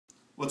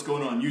What's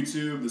going on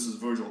YouTube? This is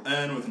Virgil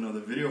N with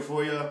another video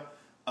for you.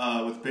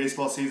 With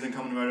baseball season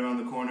coming right around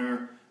the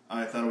corner,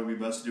 I thought it would be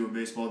best to do a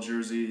baseball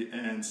jersey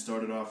and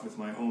started off with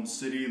my home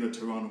city, the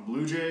Toronto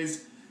Blue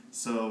Jays.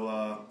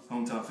 So,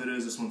 hometown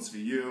fitters, this one's for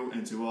you,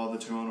 and to all the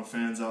Toronto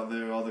fans out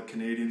there, all the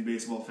Canadian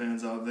baseball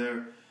fans out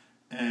there,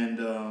 and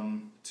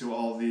to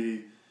all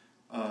the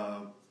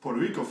Puerto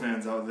Rico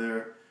fans out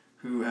there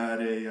who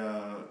had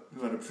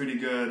a pretty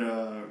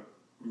good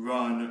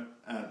run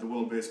at the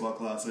World Baseball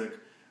Classic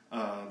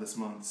this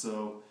month.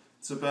 So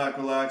sit back,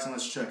 relax, and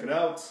let's check it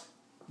out.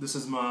 This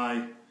is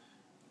my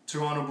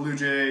Toronto Blue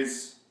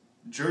Jays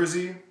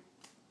jersey.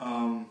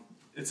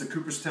 It's a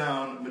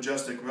Cooperstown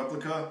Majestic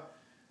replica,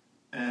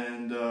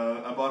 and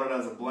I bought it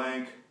as a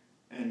blank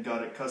and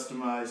got it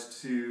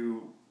customized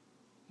to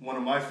one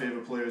of my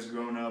favorite players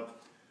growing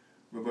up,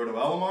 Roberto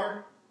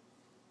Alomar.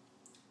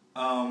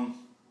 I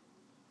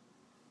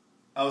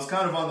was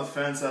kind of on the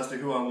fence as to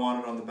who I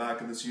wanted on the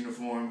back of this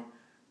uniform.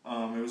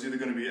 It was either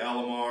going to be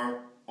Alomar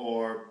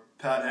or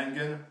Pat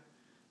Hengen,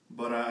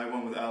 but I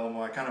went with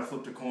Alomar. I kind of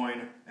flipped a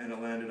coin and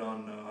it landed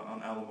on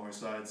Alomar's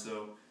side,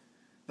 so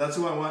that's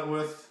who I went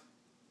with.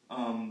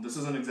 This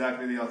isn't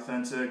exactly the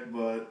authentic,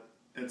 but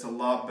it's a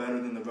lot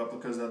better than the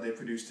replicas that they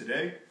produce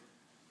today.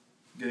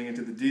 Getting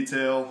into the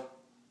detail,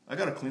 I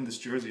gotta clean this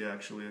jersey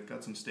actually. I've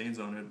got some stains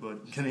on it,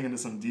 but getting into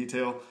some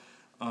detail,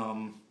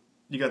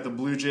 you got the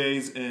Blue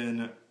Jays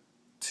in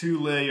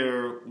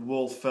 2-layer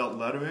wool felt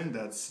lettering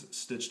that's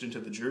stitched into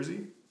the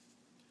jersey.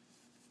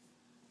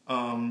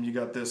 You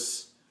got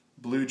this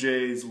Blue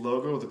Jays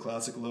logo, the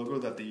classic logo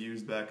that they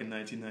used back in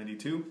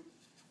 1992.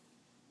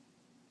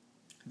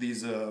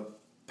 These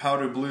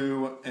powder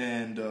blue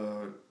and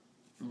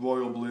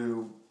royal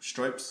blue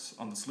stripes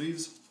on the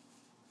sleeves.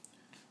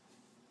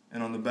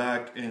 And on the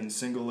back, in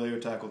single layer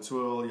tackle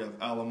twill, you have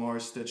Alomar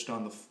stitched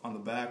on the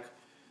back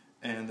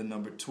and the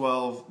number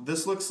 12.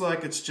 This looks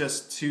like it's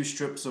just 2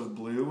 strips of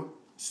blue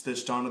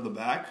stitched onto the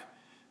back,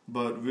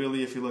 but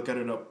really if you look at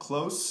it up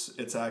close,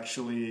 it's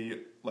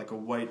actually like a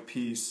white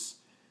piece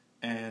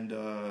and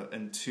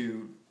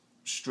 2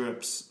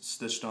 strips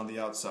stitched on the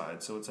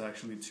outside, so it's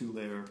actually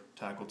 2-layer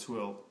tackle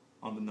twill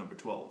on the number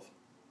 12.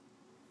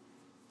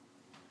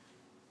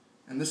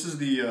 And this is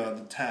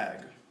the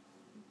tag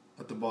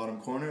at the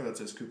bottom corner that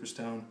says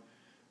Cooperstown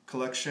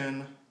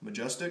Collection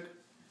Majestic.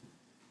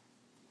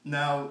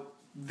 Now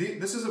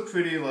this is a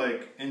pretty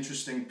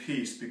interesting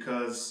piece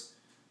because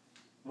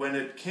when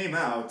it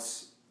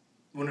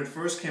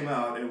first came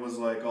out, it was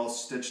all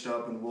stitched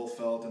up and wool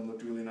felt and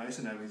looked really nice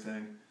and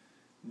everything.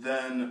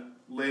 Then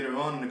later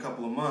on in a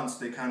couple of months,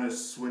 they kind of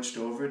switched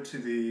over to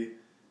the,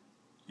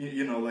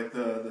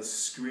 the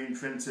screen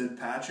printed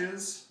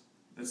patches.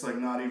 It's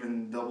not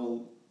even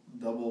double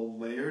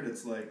layered.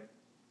 It's like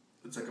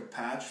a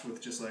patch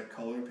with just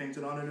color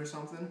painted on it or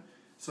something.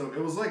 So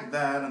it was like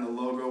that, and the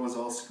logo was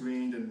all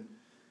screened.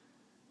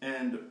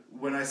 And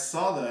when I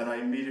saw that, I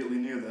immediately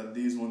knew that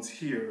these ones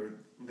here,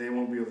 they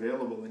won't be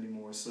available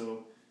anymore.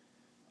 So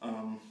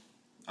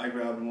I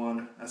grabbed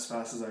one as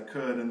fast as I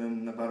could, and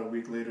then about a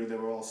week later they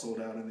were all sold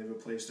out, and they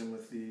replaced them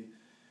with the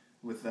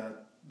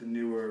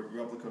newer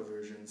replica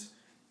versions.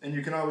 And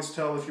you can always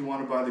tell if you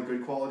want to buy the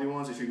good quality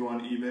ones. If you go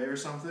on eBay or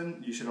something,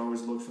 you should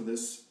always look for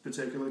this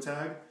particular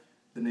tag,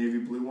 the navy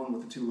blue one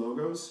with the 2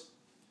 logos.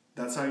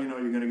 That's how you know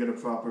you're going to get a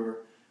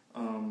proper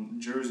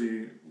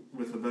jersey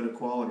with a better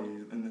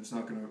quality, and it's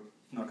not going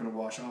to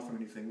wash off or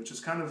anything, which is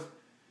kind of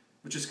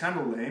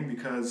lame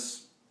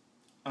because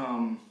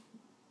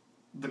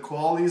the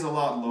quality is a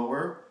lot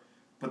lower,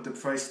 but the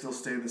price still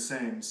stayed the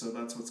same. So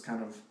that's what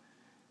kind of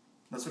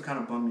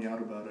bummed me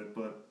out about it.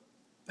 But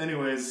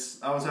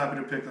anyways, I was happy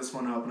to pick this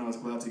one up, and I was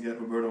glad to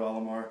get Roberto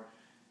Alomar.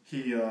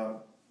 He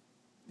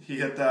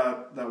hit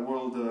that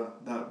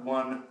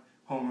one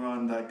home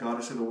run that got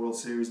us to the World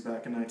Series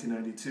back in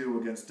 1992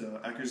 against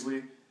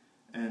Eckersley,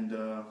 and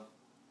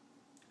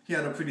he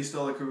had a pretty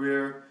stellar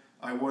career.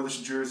 I wore this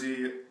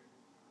jersey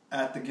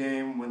at the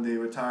game when they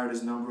retired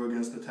his number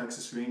against the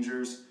Texas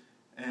Rangers,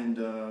 and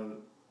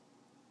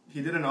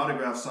he did an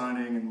autograph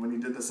signing, and when he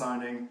did the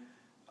signing,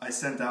 I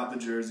sent out the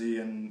jersey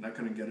and I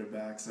couldn't get it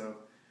back, so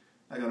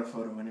I got a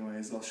photo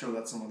anyways. I'll show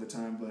that some other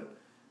time, but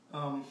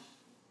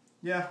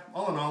yeah,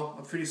 all in all,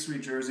 a pretty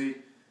sweet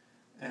jersey.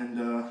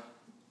 And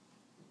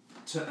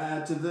to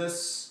add to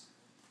this,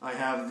 I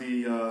have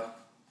the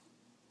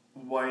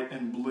white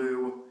and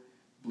blue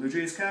Blue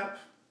Jays cap.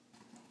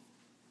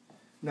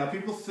 Now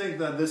people think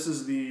that this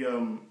is the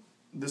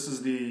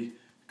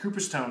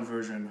Cooperstown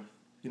version,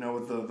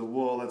 with the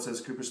wool that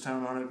says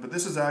Cooperstown on it. But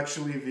this is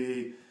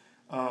actually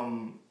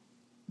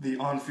the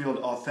on-field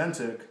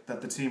authentic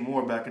that the team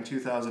wore back in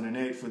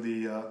 2008 for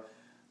the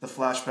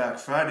Flashback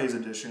Fridays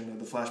edition, of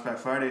the Flashback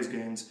Fridays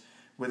games,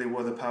 where they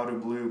wore the powder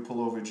blue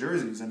pullover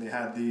jerseys, and they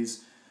had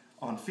these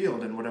on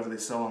field, and whatever they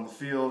sell on the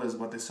field is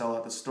what they sell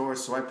at the store.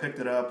 So I picked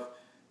it up,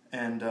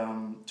 and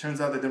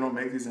turns out that they don't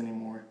make these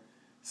anymore.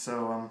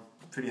 So I'm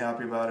pretty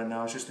happy about it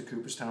now. It's just the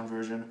Cooperstown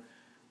version.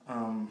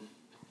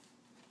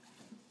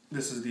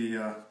 This is the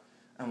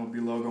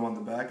MLB logo on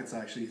the back. It's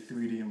actually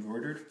 3D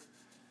embroidered.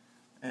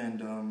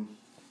 And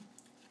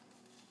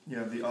you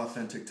have the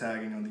authentic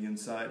tagging on the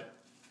inside.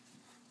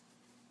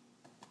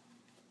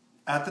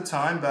 At the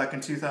time, back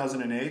in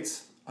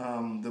 2008,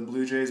 the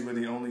Blue Jays were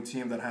the only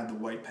team that had the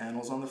white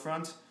panels on the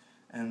front.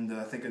 And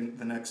I think in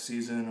the next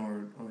season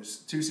or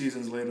 2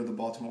 seasons later, the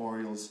Baltimore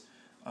Orioles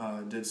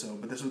did so.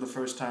 But this was the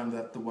first time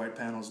that the white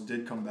panels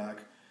did come back,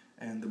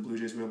 and the Blue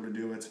Jays were able to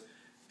do it.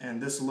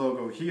 And this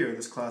logo here,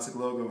 this classic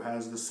logo,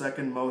 has the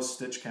second most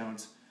stitch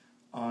count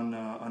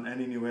on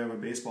any New Era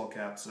baseball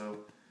cap. So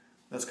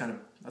that's kind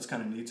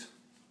of neat.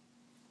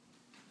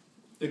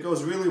 It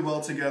goes really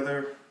well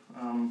together.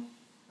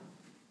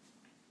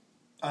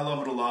 I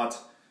love it a lot,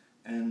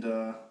 and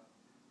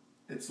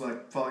it's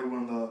like probably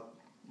one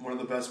of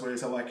the best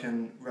ways how I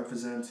can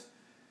represent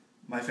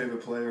my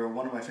favorite player, or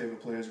one of my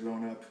favorite players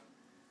growing up.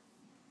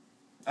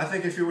 I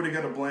think if you were to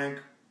get a blank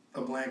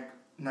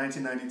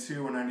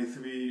 1992 or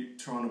 93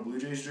 Toronto Blue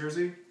Jays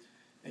jersey,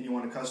 and you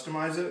want to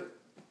customize it,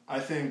 I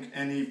think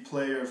any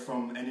player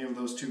from any of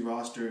those 2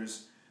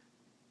 rosters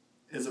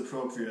is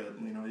appropriate.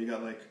 You know, you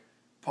got like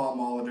Paul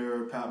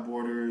Molitor, Pat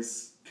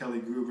Borders, Kelly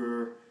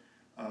Gruber,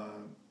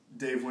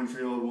 Dave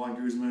Winfield, Juan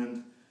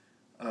Guzman,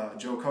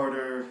 Joe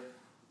Carter,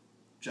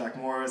 Jack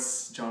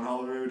Morris, John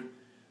Hollerud,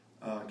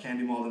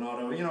 Candy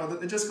Maldonado. You know,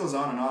 it just goes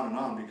on and on and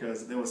on,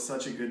 because there was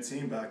such a good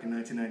team back in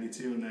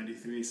 1992 and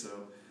 93. So,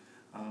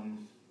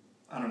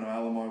 I don't know,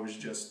 Alomar was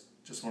just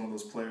one of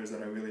those players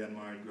that I really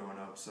admired growing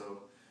up.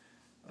 So,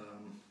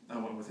 I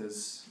went with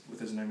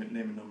his name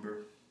and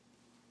number.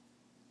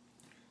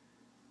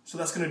 So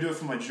that's going to do it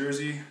for my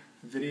jersey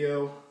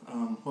video.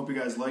 Hope you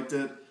guys liked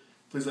it.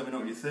 Please let me know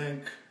what you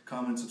think.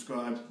 Comment,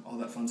 subscribe, all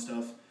that fun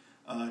stuff.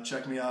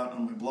 Check me out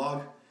on my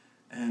blog,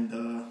 and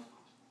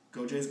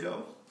go Jays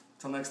go.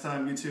 Till next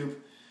time, YouTube,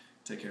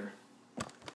 take care.